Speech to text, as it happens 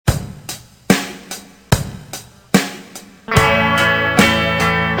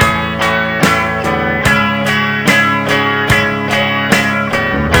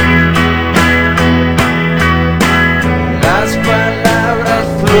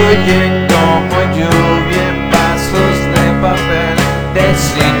fluyen como lluvia en vasos de papel,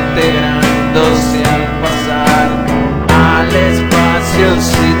 desintegrándose al pasar al espacio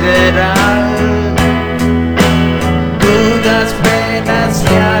sideral. Dudas, penas y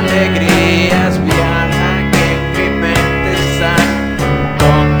alegrías viajan en mi mente están,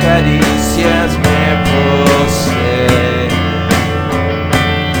 con caricias me poseen.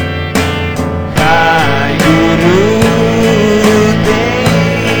 Hi, Guru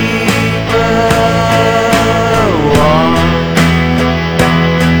Deva Om.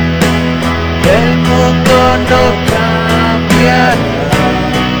 El mundo no cambiará,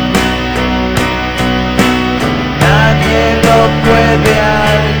 nadie lo puede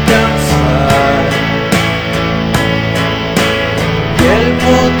alcanzar. Y el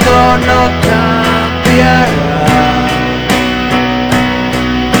mundo no cambiará.